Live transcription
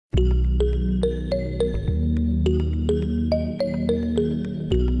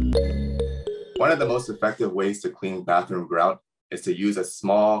One of the most effective ways to clean bathroom grout is to use a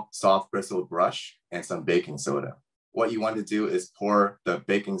small, soft bristle brush and some baking soda. What you want to do is pour the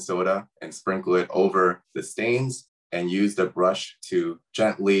baking soda and sprinkle it over the stains and use the brush to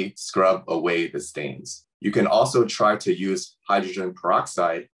gently scrub away the stains. You can also try to use hydrogen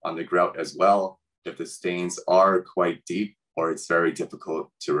peroxide on the grout as well if the stains are quite deep or it's very difficult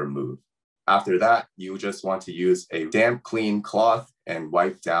to remove. After that, you just want to use a damp, clean cloth and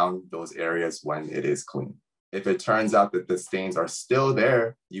wipe down those areas when it is clean. If it turns out that the stains are still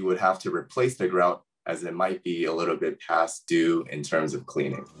there, you would have to replace the grout as it might be a little bit past due in terms of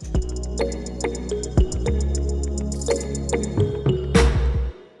cleaning.